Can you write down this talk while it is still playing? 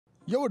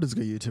Yo, what is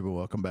good, YouTube?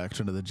 Welcome back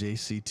to another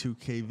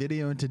JC2K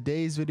video. In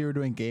today's video, we're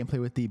doing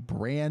gameplay with the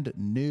brand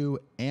new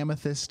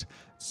Amethyst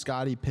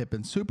Scottie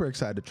Pippen. Super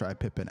excited to try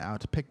Pippen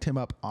out. Picked him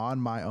up on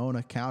my own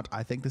account.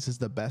 I think this is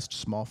the best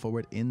small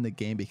forward in the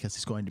game because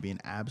he's going to be an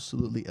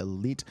absolutely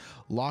elite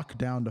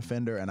lockdown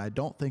defender, and I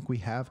don't think we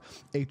have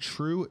a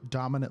true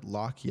dominant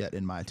lock yet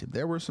in my team.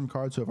 There were some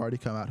cards who have already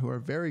come out who are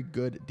very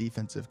good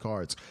defensive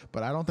cards,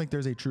 but I don't think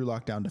there's a true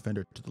lockdown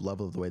defender to the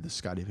level of the way the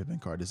Scottie Pippen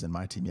card is in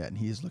my team yet, and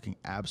he is looking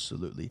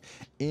absolutely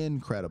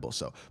incredible.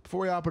 So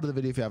before we hop into the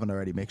video, if you haven't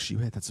already, make sure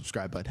you hit that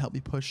subscribe button. Help me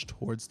push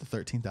towards the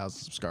 13,000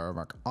 subscriber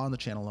mark on the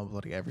channel. I'm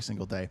uploading every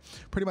single day,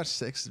 pretty much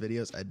 6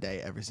 videos a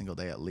day, every single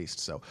day at least.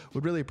 So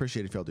would really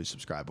appreciate if y'all do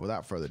subscribe. But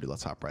without further ado,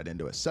 let's hop right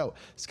into it. So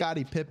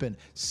Scottie Pippen,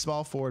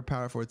 small forward,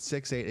 power forward,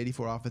 6'8",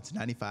 84 offense,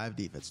 95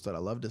 defense. That's what I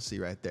love to see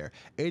right there.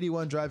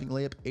 81 driving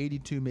layup,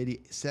 82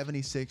 midi,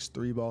 76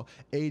 three ball,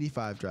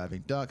 85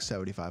 driving dunk,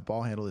 75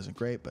 ball handle isn't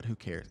great, but who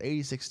cares?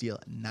 86 steal,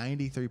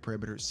 93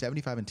 perimeter,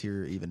 75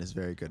 interior even is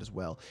very good as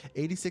well.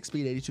 86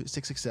 speed, 82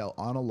 6XL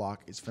on a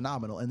lock is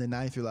phenomenal, and then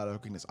 93 lateral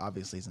quickness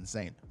obviously is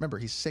insane. Remember,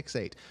 he's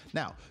 6'8".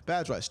 Now,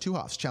 badge wise, 2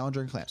 Hoffs,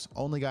 Challenger and Clamps.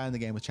 Only guy in the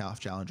game with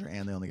Challenger,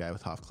 and the only guy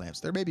with Hoff Clamps.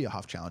 There may be a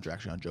Hoff Challenger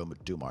actually on Joe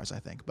Dumars, I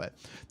think, but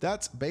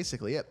that's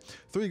basically it.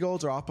 3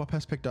 golds are off ball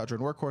pass, pick, dodger,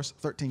 and workhorse.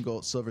 13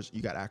 gold, silvers,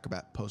 you got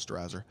Acrobat,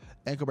 Posterizer,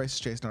 ankle braces,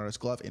 chase artist,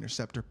 glove,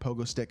 interceptor,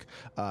 pogo stick,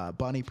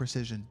 bunny,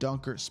 precision,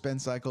 dunker, spin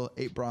cycle.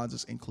 8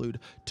 bronzes include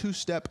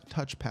 2-step,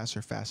 touch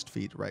passer, fast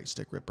feet, right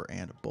stick ripper,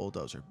 and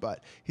bulldozer.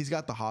 But he's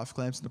got the Hoff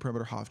Clamps in the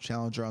perimeter, Hoff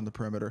Challenger on the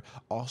perimeter,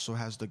 also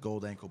has the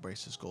gold ankle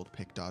braces, gold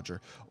pick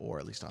dodger, or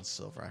at least on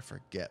silver, I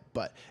forget.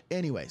 But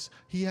anyways,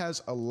 he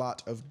has a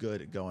lot of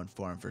good going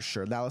for him for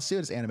sure. Now let's see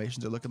what his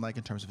animations are looking like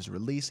in terms of his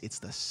release. It's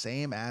the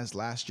same as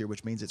last year,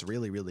 which means it's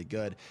really, really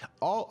good.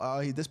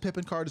 This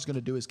Pippen card is going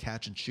to do is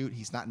catch and shoot.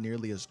 He's not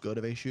nearly as good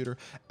of a shooter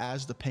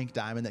as the pink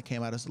diamond that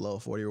came out as the level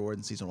 40 reward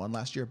in season 1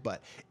 last year,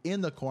 but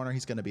in the corner,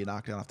 he's going to be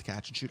knocked down off the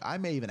catch and shoot. I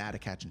may even add a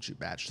catch and shoot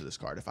badge to this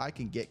card. If I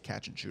can get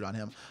catch and shoot on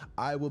him,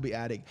 I will be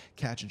adding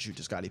catch and shoot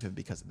to Scottie Pippen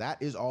because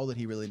that is all that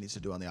he really needs to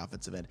do on the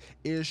offensive end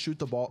is shoot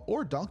the ball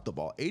or dunk the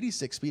ball.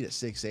 86 speed at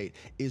 6'8"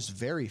 is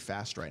very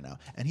fast right now,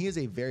 and he is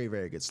a very,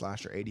 very good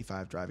slasher.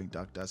 85 driving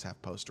dunk, does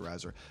have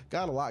posterizer,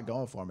 got a lot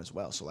going for him as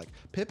well. So like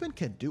Pippen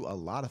can do a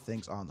lot of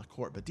things on the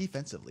court, but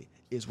defensively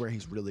is where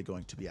he's really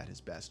going to be at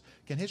his best.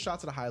 Can hit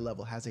shots at a high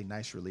level, has a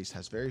nice release,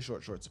 has very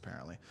short shorts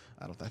apparently.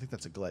 I think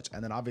that's a glitch.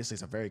 And then obviously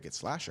he's a very good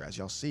slasher, as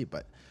y'all see,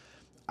 but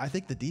I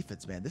think the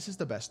defense, man, this is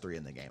the best 3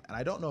 in the game. And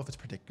I don't know if it's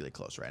particularly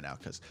close right now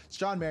because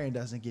John Marion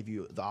doesn't give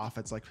you the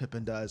offense like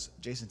Pippen does.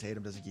 Jason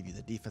Tatum doesn't give you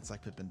the defense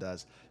like Pippen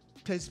does.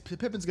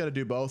 Pippen's going to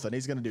do both, and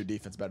he's going to do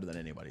defense better than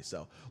anybody.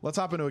 So let's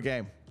hop into a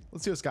game.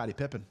 Let's see what Scottie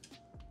Pippen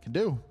can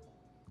do.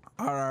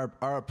 Our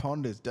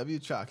opponent is W.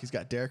 Chalk. He's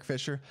got Derek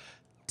Fisher,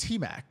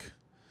 T-Mac,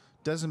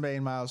 Desmond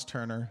Bain, Miles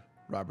Turner,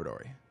 Robert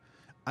Horry.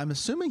 I'm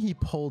assuming he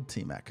pulled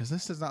T-Mac because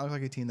this does not look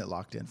like a team that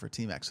locked in for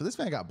T-Mac. So this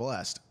man got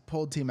blessed,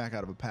 pulled T-Mac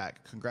out of a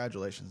pack.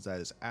 Congratulations.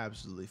 That is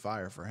absolutely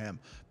fire for him.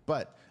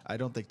 But I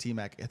don't think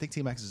T-Mac, I think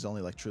T-Mac is his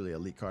only like truly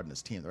elite card in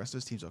his team. The rest of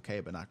his team's okay,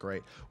 but not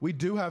great. We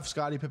do have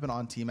Scottie Pippen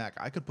on T-Mac.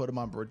 I could put him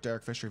on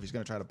Derek Fisher if he's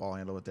going to try to ball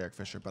handle with Derek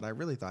Fisher, but I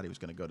really thought he was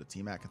going to go to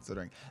T-Mac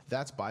considering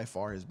that's by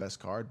far his best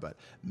card, but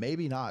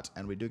maybe not.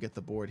 And we do get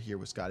the board here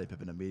with Scottie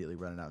Pippen immediately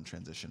running out in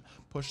transition,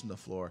 pushing the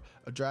floor,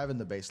 driving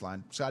the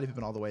baseline. Scottie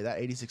Pippen all the way. That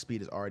 86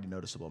 speed is already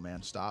noticeable,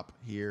 man. Stop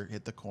here,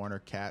 hit the corner,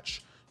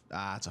 catch.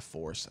 It's a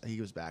force.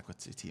 He was back with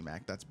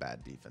T-Mac. That's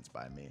bad defense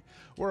by me.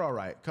 We're all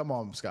right. Come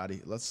on,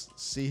 Scottie. Let's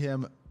see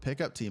him pick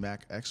up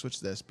T-Mac. X-switch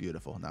this.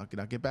 Beautiful. Now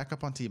get back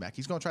up on T-Mac.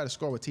 He's going to try to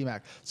score with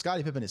T-Mac.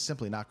 Scottie Pippen is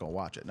simply not going to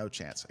watch it. No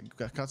chance.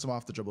 Cuts him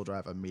off the dribble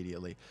drive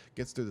immediately.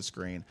 Gets through the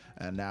screen.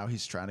 And now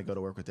he's trying to go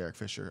to work with Derek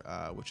Fisher,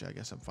 which I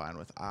guess I'm fine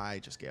with. I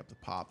just gave up the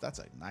pop. That's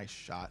a nice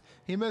shot.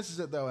 He misses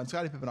it, though. And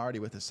Scottie Pippen already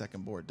with his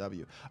second board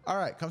W. All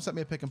right. Come set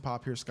me a pick and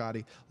pop here,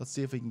 Scottie. Let's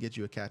see if we can get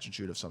you a catch and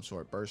shoot of some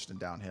sort. Burst and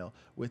downhill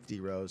with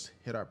D-Rose.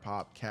 Hit our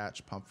pop,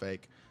 catch, pump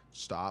fake,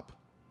 stop.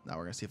 Now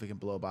we're going to see if we can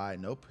blow by.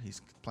 Nope.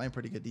 He's playing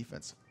pretty good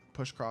defense.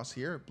 Push cross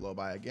here, blow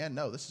by again.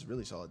 No, this is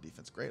really solid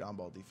defense. Great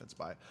on-ball defense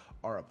by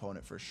our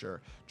opponent for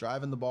sure.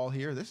 Driving the ball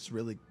here. This is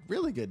really,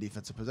 really good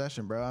defensive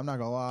possession, bro. I'm not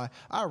going to lie.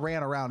 I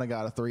ran around and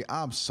got a 3.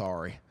 I'm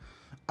sorry.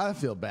 I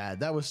feel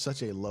bad. That was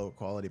such a low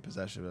quality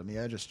possession of me.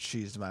 I just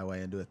cheesed my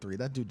way into a 3.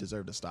 That dude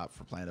deserved to stop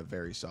for playing a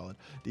very solid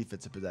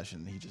defensive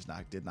possession. He just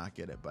did not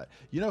get it. But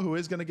you know who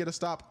is going to get a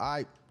stop?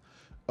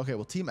 Okay,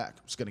 well, T-Mac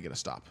is going to get a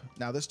stop.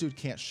 Now, this dude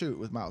can't shoot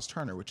with Miles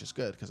Turner, which is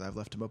good because I've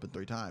left him open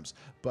 3 times.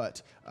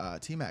 But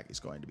T-Mac is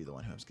going to be the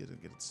one who's going to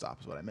get a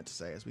stop is what I meant to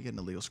say as we get an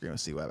illegal screen with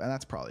C-Web. And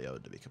that's probably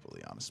owed, to be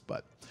completely honest.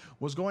 But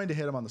was going to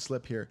hit him on the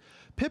slip here.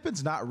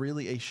 Pippen's not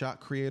really a shot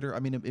creator. I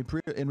mean,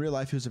 in real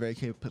life, he was a very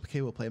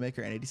capable playmaker,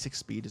 and 86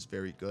 speed is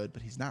very good.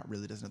 But he's not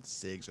really, doesn't have the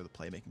SIGs or the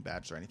playmaking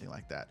badges or anything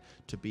like that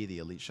to be the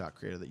elite shot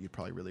creator that you'd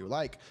probably really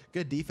like.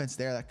 Good defense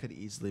there. That could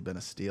easily been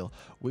a steal.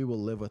 We will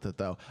live with it,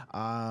 though.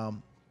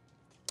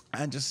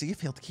 And just see if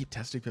he'll keep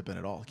testing Pippen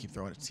at all. Keep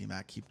throwing it to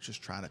T-Mac. Keep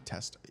just trying to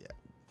test. Yeah.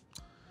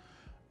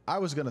 I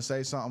was going to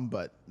say something,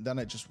 but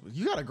then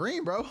you got a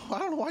green, bro. I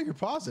don't know why you're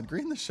pausing.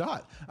 Green the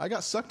shot. I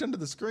got sucked into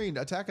the screen,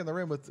 attacking the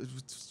rim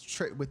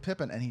with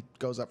Pippen, and he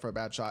goes up for a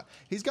bad shot.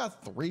 He's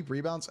got 3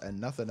 rebounds and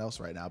nothing else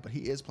right now, but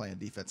he is playing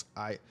defense.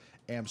 I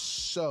am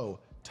so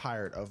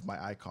tired of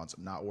my icons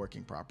not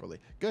working properly.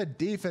 Good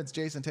defense,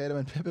 Jason Tatum,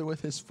 and Pippen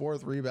with his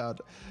 4th rebound.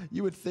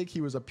 You would think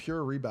he was a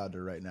pure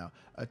rebounder right now.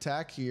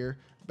 Attack here,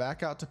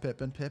 back out to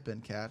Pippen.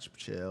 Pippen, catch,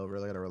 chill,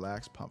 really got to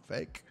relax, pump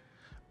fake.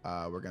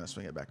 We're going to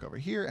swing it back over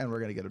here, and we're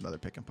going to get another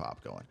pick and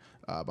pop going.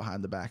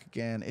 Behind the back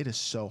again. It is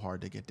so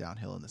hard to get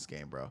downhill in this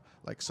game, bro.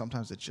 Like,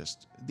 sometimes it's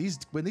just,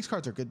 when these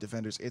cards are good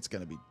defenders, it's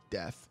going to be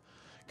death,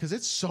 because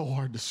it's so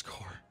hard to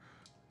score.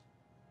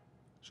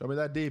 Show me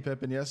that D,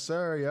 Pippen. Yes,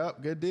 sir.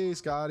 Yep. Good D,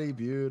 Scottie.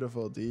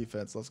 Beautiful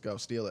defense. Let's go.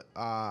 Steal it.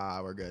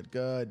 We're good.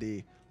 Good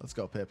D. Let's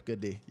go, Pip.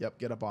 Good D. Yep.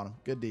 Get up on him.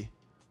 Good D.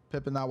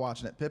 Pippen not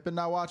watching it. Pippen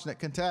not watching it.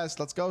 Contest.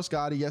 Let's go,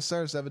 Scottie. Yes,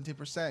 sir.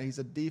 17%. He's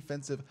a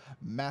defensive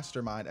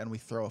mastermind, and we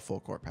throw a full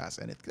court pass,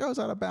 and it goes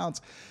out of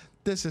bounds.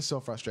 This is so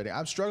frustrating.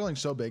 I'm struggling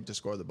so big to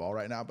score the ball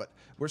right now, but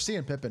we're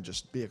seeing Pippen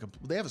just be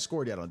they haven't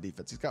scored yet on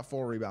defense. He's got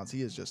 4 rebounds.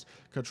 He is just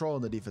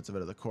controlling the defensive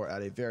end of the court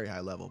at a very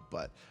high level.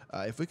 But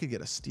if we could get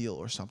a steal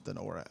or something,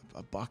 or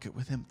a bucket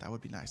with him, that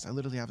would be nice. I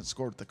literally haven't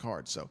scored with the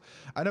card, so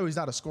I know he's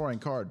not a scoring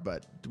card,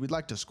 but we'd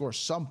like to score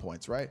some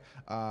points, right?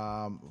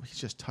 He's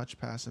just touch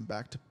passing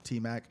back to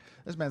T-Mac.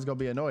 This man's going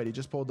to be annoyed. He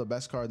just pulled the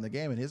best card in the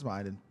game in his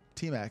mind, and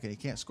T-Mac, and he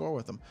can't score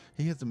with him.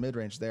 He hits the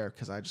mid-range there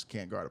because I just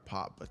can't guard a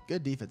pop. But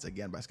good defense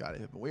again by Scottie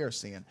Pippen. We are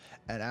seeing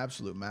an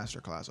absolute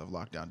masterclass of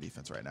lockdown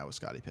defense right now with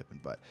Scottie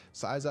Pippen. But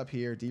size up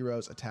here,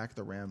 D-Rose, attack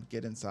the rim,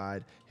 get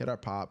inside, hit our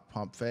pop,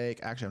 pump fake.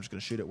 Actually, I'm just going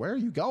to shoot it. Where are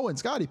you going?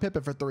 Scottie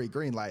Pippen for 3.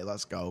 Green light.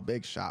 Let's go.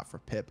 Big shot for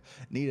Pip.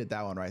 Needed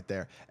that one right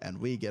there. And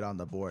we get on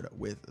the board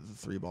with the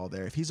 3 ball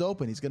there. If he's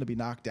open, he's going to be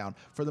knocked down.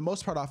 For the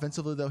most part,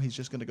 offensively, though, he's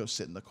just going to go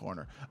sit in the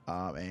corner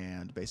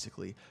and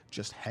basically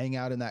just hang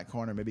out in that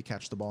corner, maybe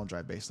catch the ball and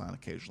drive baseline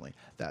occasionally.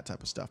 That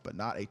type of stuff, but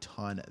not a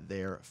ton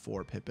there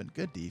for Pippen.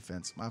 Good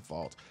defense. My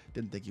fault.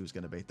 Didn't think he was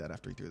going to bait that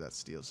after he threw that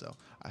steal, so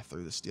I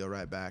threw the steal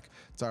right back.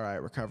 It's all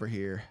right. Recover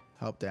here.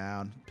 Help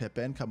down.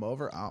 Pippen, come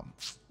over.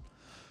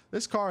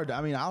 This card,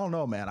 I mean, I don't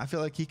know, man. I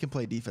feel like he can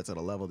play defense at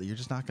a level that you're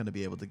just not going to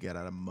be able to get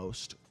out of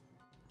most,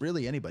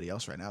 really anybody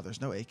else right now.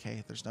 There's no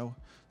AK. There's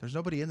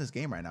nobody in this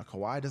game right now.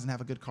 Kawhi doesn't have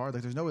a good card.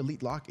 Like, there's no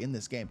elite lock in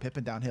this game.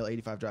 Pippen downhill,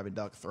 85 driving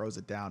dunk, throws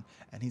it down,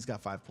 and he's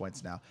got 5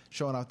 points now,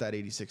 showing off that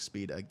 86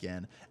 speed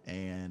again.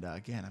 And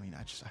again, I mean,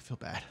 I feel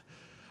bad.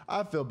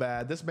 I feel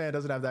bad. This man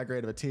doesn't have that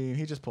great of a team.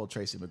 He just pulled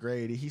Tracy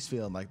McGrady. He's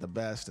feeling like the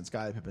best, and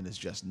Scottie Pippen is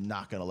just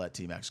not going to let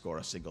T-Mac score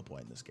a single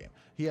point in this game.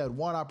 He had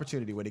one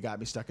opportunity when he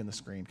got me stuck in the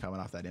screen coming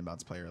off that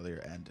inbounds play earlier,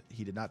 and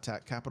he did not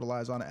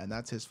capitalize on it, and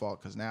that's his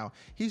fault because now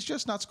he's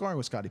just not scoring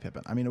with Scottie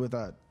Pippen. I mean, with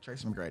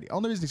Tracy McGrady.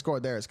 Only reason he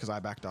scored there is because I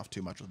backed off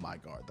too much with my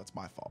guard. That's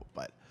my fault.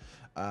 But,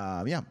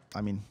 yeah,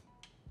 I mean,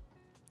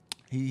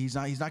 he's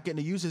not getting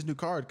to use his new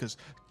card because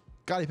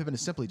Scottie Pippen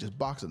is simply just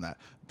boxing that.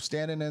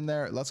 Standing in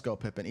there, let's go,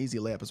 Pippen. Easy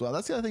layup as well.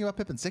 That's the other thing about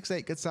Pippen.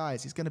 6'8", good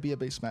size. He's going to be a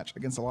base match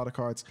against a lot of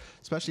cards,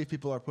 especially if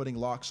people are putting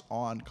locks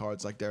on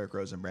cards like Derrick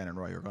Rose and Brandon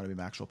Roy, who are going to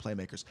be actual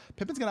playmakers.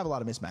 Pippen's going to have a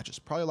lot of mismatches.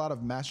 Probably a lot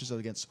of matches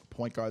against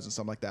point guards and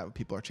something like that when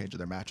people are changing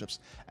their matchups.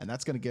 And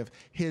that's going to give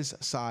his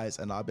size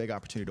a big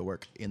opportunity to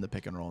work in the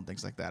pick and roll and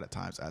things like that at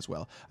times as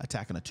well.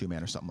 Attacking a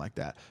 2-man or something like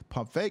that.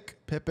 Pump fake,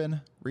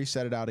 Pippen,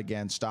 reset it out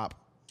again. Stop,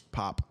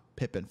 pop,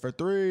 Pippen for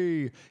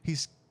 3.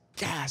 He's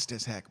gassed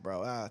as heck,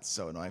 bro. That's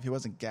so annoying. If he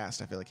wasn't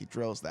gassed, I feel like he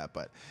drills that,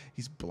 but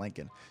he's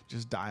blanking,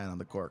 just dying on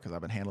the court because I've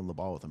been handling the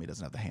ball with him. He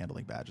doesn't have the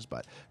handling badges,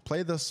 but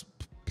play this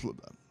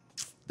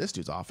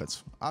dude's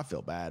offense. I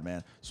feel bad,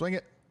 man. Swing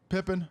it,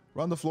 Pippen,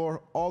 run the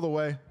floor all the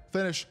way,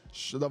 finish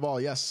the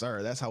ball. Yes,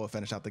 sir. That's how we'll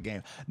finish out the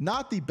game.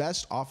 Not the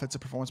best offensive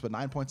performance, but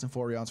 9 points and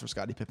 4 rebounds for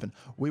Scottie Pippen.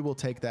 We will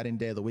take that in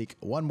day of the week.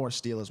 One more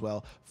steal as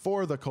well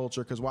for the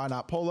culture, because why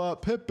not pull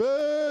up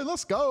Pippen?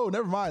 Let's go.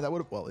 Never mind. That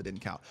would have, well, it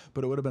didn't count,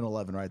 but it would have been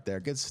 11 right there.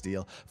 Good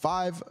steal.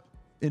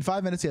 In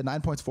 5 minutes, he had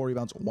 9 points, 4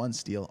 rebounds, 1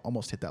 steal.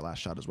 Almost hit that last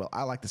shot as well.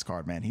 I like this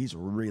card, man. He's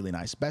really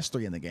nice. Best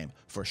 3 in the game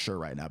for sure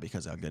right now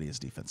because of how good he is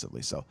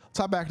defensively. So let's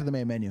hop back to the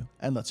main menu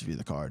and let's review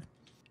the card.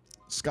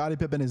 Scottie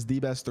Pippen is the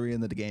best 3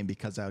 in the game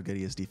because of how good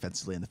he is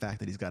defensively and the fact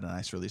that he's got a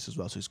nice release as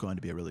well. So he's going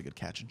to be a really good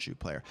catch and shoot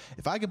player.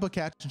 If I can put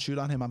catch and shoot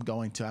on him, I'm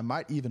going to. I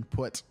might even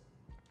put,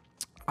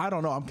 I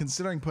don't know, I'm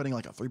considering putting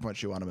like a 3-point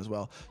shoot on him as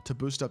well to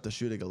boost up the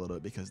shooting a little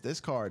bit because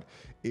this card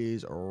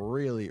is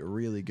really,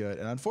 really good.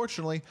 And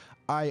unfortunately,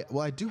 I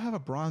do have a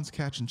bronze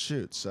catch and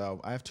shoot.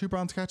 So I have 2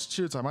 bronze catch and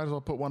shoots. I might as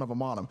well put one of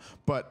them on him.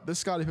 But this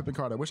Scottie Pippen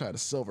card, I wish I had a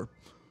silver.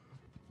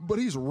 But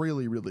he's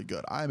really, really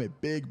good. I'm a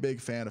big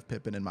fan of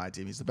Pippen in my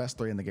team. He's the best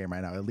 3 in the game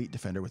right now. Elite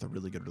defender with a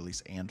really good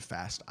release and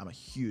fast. I'm a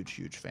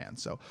huge fan.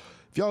 So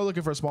if y'all are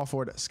looking for a small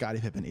forward, Scottie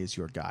Pippen is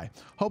your guy.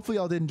 Hopefully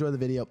y'all did enjoy the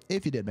video.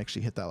 If you did, make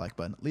sure you hit that like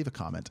button, leave a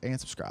comment, and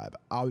subscribe.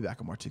 I'll be back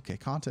with more 2K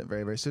content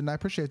very soon. And I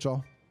appreciate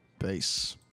y'all. Peace.